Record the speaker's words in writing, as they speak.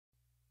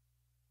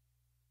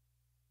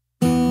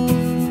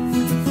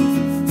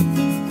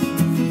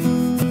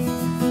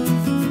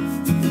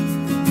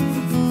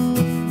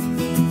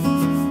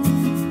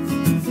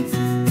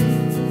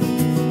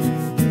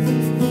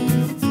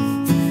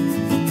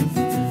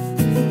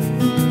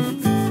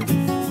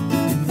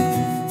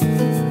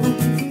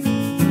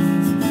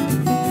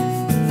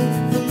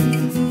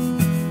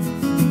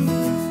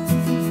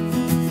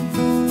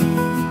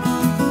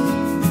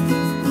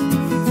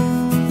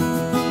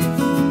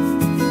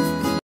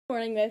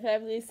morning, my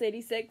fabulous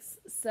 86.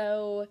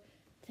 So,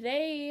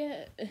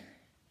 today,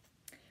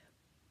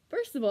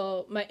 first of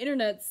all, my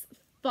internet's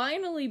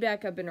finally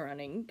back up and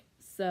running.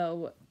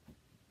 So,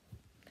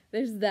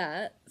 there's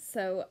that.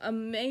 So,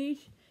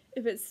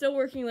 if it's still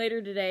working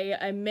later today,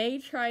 I may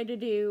try to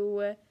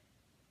do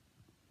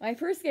my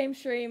first game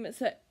stream.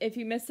 So, if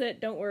you miss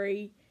it, don't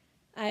worry.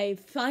 I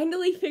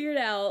finally figured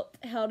out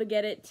how to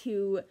get it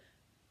to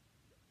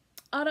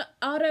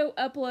auto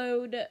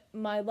upload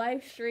my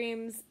live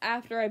streams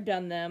after I've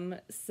done them.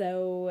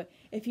 So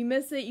if you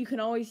miss it, you can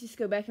always just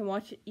go back and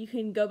watch it. You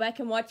can go back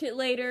and watch it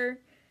later.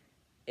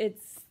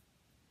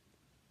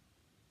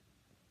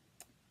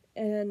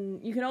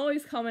 And you can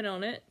always comment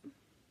on it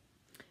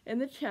in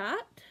the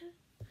chat,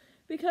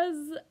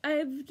 because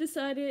I've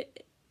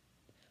decided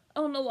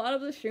on a lot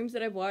of the streams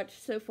that I've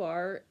watched so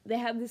far, they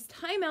have this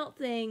timeout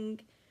thing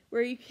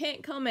where you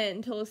can't comment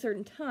until a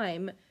certain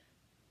time.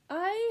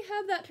 I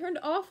have that turned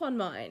off on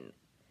mine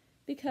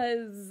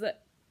because,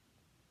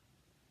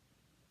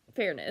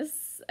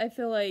 fairness, I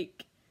feel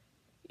like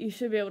you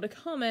should be able to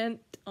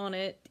comment on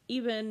it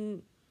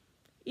even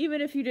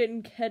if you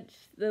didn't catch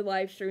the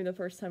live stream the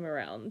first time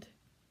around.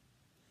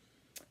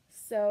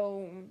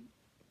 So,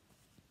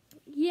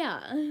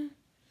 yeah.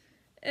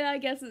 I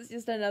guess it's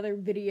just another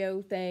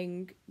video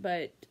thing,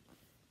 but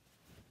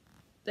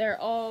they're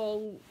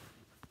all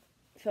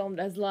filmed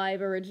as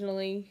live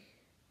originally.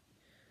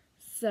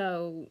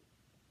 So,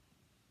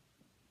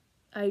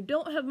 I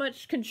don't have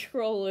much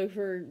control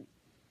over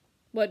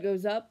what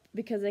goes up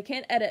because I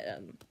can't edit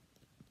them.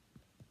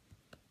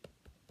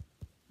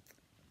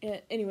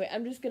 And anyway,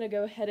 I'm just gonna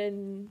go ahead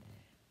and...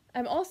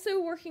 I'm also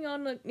working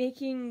on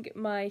making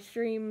my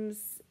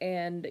streams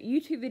and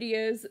YouTube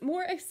videos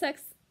more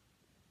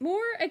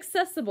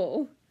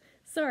accessible.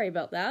 Sorry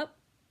about that.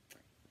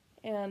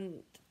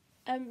 And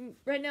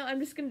right now I'm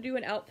just gonna do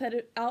an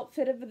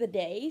outfit of the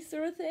day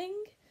sort of thing.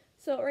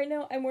 So right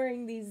now I'm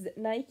wearing these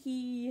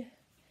Nike,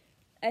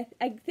 I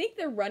think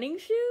they're running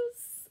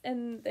shoes,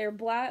 and they're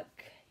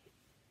black,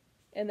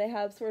 and they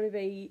have sort of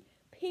a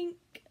pink,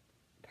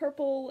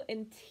 purple,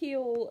 and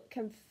teal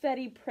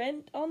confetti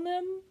print on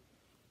them.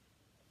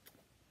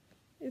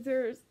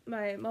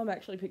 My mom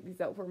actually picked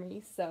these out for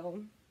me,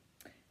 so.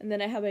 And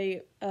then I have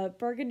a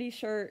burgundy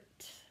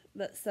shirt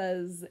that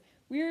says,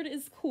 "Weird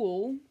is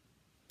cool,"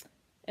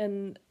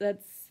 and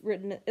that's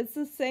written, it's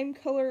the same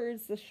color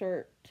as the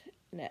shirt.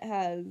 And it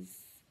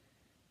has,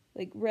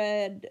 like,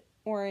 red,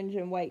 orange,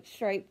 and white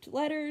striped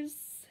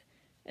letters.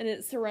 And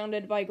it's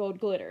surrounded by gold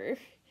glitter.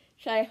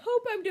 I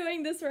hope I'm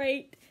doing this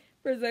right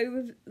for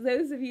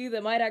those of you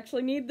that might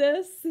actually need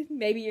this.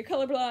 Maybe you're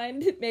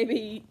colorblind.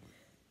 Maybe,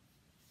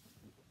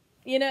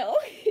 you know.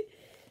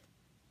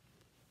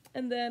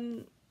 And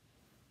then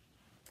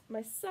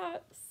my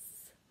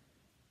socks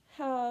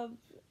have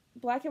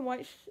black and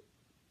white.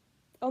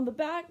 On the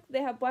back,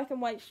 they have black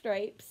and white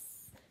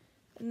stripes.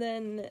 And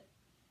then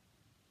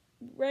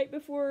right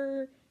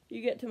before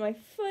you get to my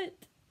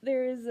foot,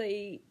 there is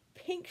a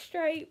pink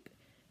stripe,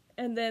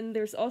 and then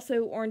there's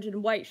also orange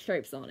and white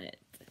stripes on it.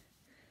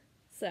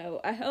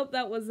 So I hope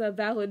that was a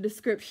valid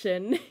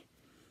description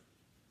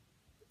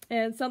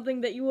and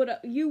something that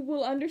you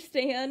will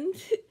understand.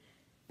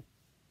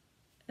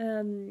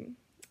 I'm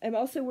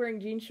also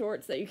wearing jean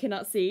shorts that you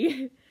cannot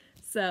see,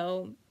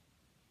 so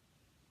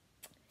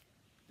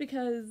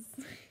because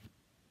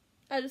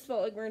I just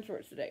felt like wearing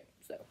shorts today,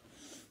 so.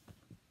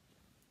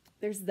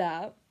 There's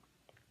that.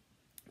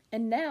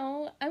 And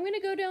now I'm gonna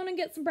go down and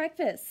get some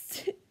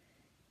breakfast.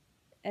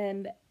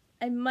 And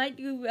I might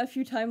do a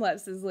few time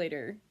lapses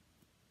later.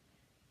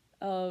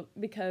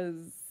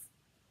 Because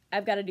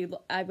I've got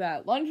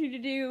laundry to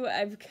do.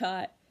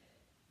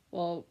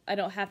 Well, I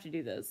don't have to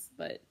do this,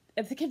 but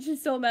if the kitchen's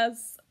still a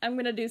mess, I'm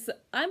gonna do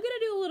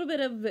a little bit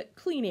of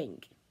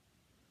cleaning.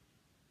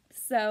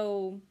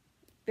 So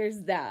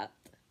there's that.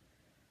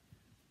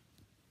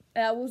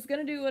 I was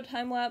gonna do a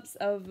time lapse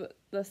of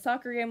the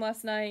soccer game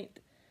last night,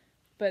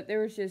 but there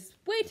was just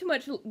way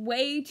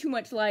too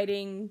much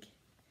lighting,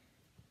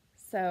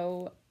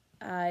 so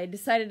I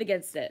decided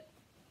against it.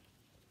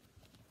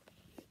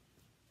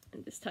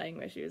 I'm just tying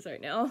my shoes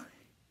right now.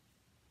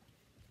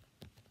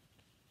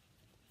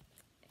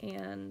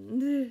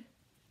 And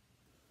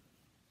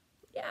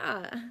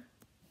yeah, I'm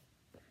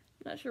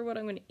not sure what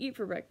I'm gonna eat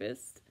for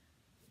breakfast,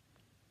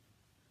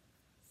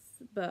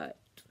 but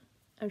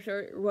I'm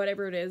sure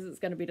whatever it is, it's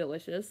gonna be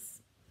delicious.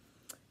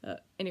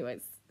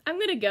 Anyways, I'm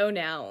gonna go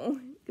now,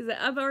 because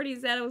I've already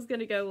said I was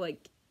gonna go,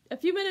 like, a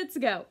few minutes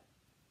ago,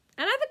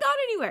 and I haven't gone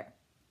anywhere.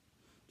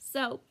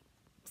 So,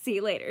 see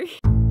you later.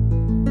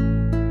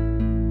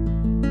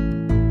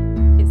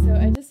 Okay, so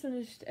I just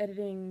finished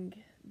editing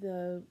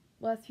the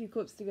last few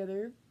clips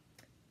together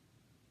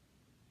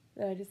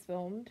that I just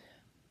filmed,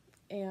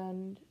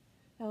 and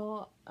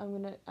now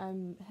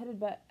I'm headed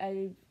back.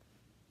 I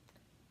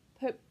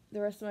put the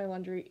rest of my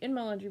laundry in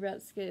my laundry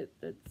basket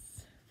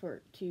that's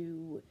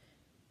to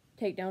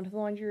take down to the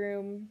laundry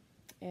room,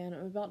 and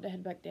I'm about to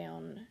head back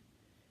down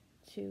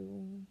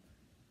to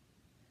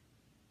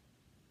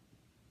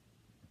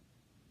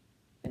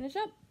finish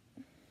up.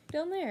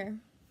 down there.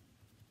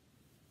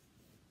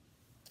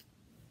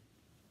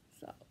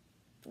 So,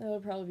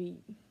 that'll probably be,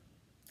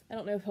 I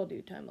don't know if I'll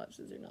do time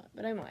lapses or not,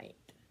 but I might.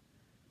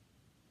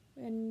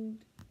 And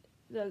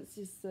that's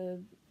just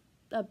the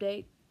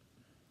update.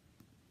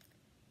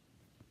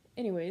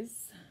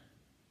 Anyways,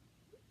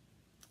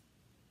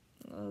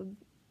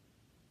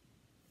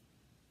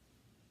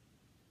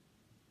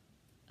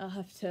 I'll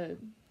have to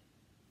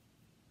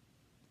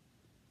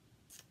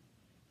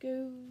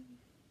go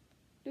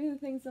do the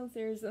things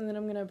downstairs, and then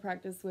I'm gonna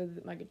practice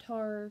with my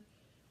guitar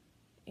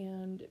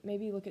and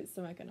maybe look at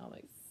some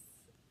economics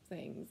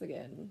things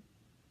again.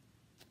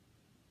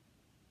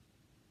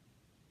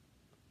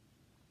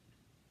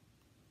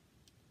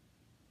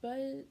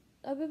 But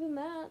other than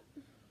that,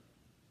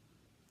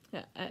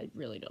 I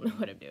really don't know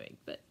what I'm doing,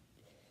 but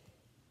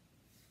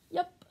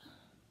yep.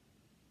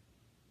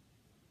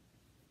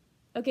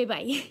 Okay,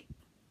 bye.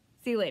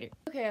 See you later.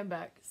 Okay, I'm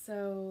back.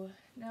 So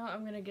now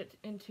I'm gonna get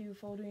into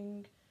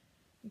folding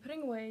and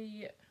putting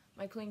away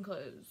my clean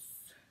clothes.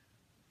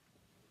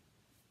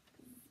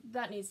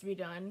 That needs to be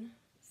done.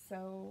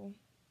 So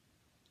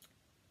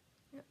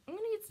yeah, I'm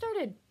gonna get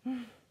started.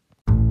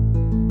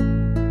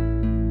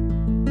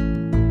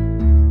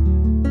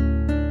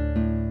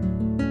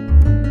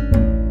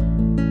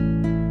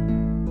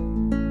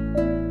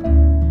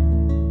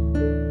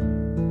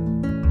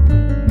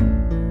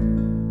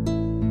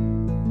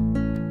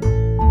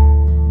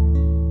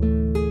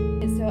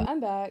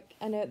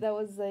 I know that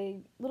was a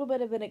little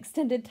bit of an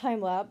extended time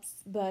lapse,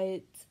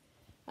 but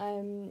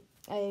I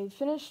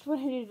finished what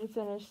I needed to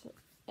finish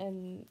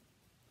and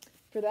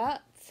for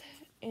that,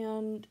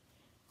 and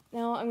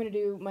now I'm going to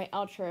do my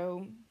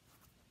outro.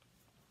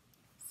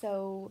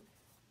 So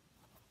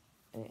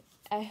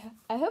I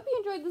hope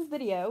you enjoyed this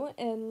video,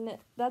 and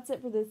that's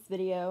it for this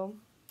video.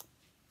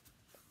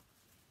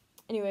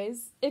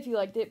 Anyways, if you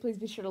liked it, please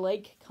be sure to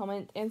like,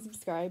 comment, and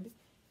subscribe.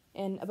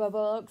 And above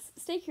all else,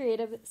 stay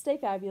creative, stay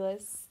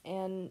fabulous,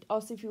 and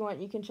also if you want,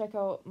 you can check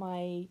out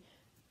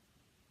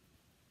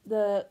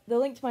the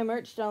link to my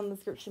merch down in the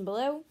description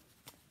below,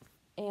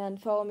 and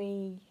follow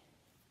me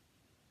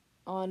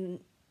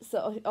on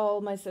all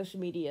my social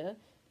media.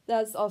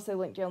 That's also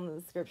linked down in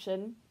the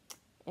description.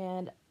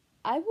 And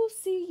I will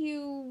see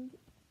you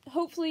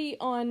hopefully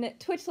on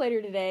Twitch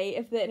later today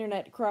if the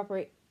internet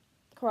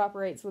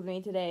cooperates with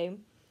me today.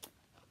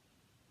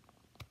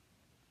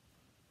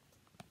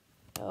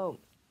 Oh.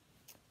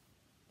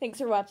 Thanks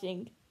for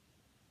watching.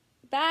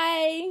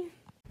 Bye!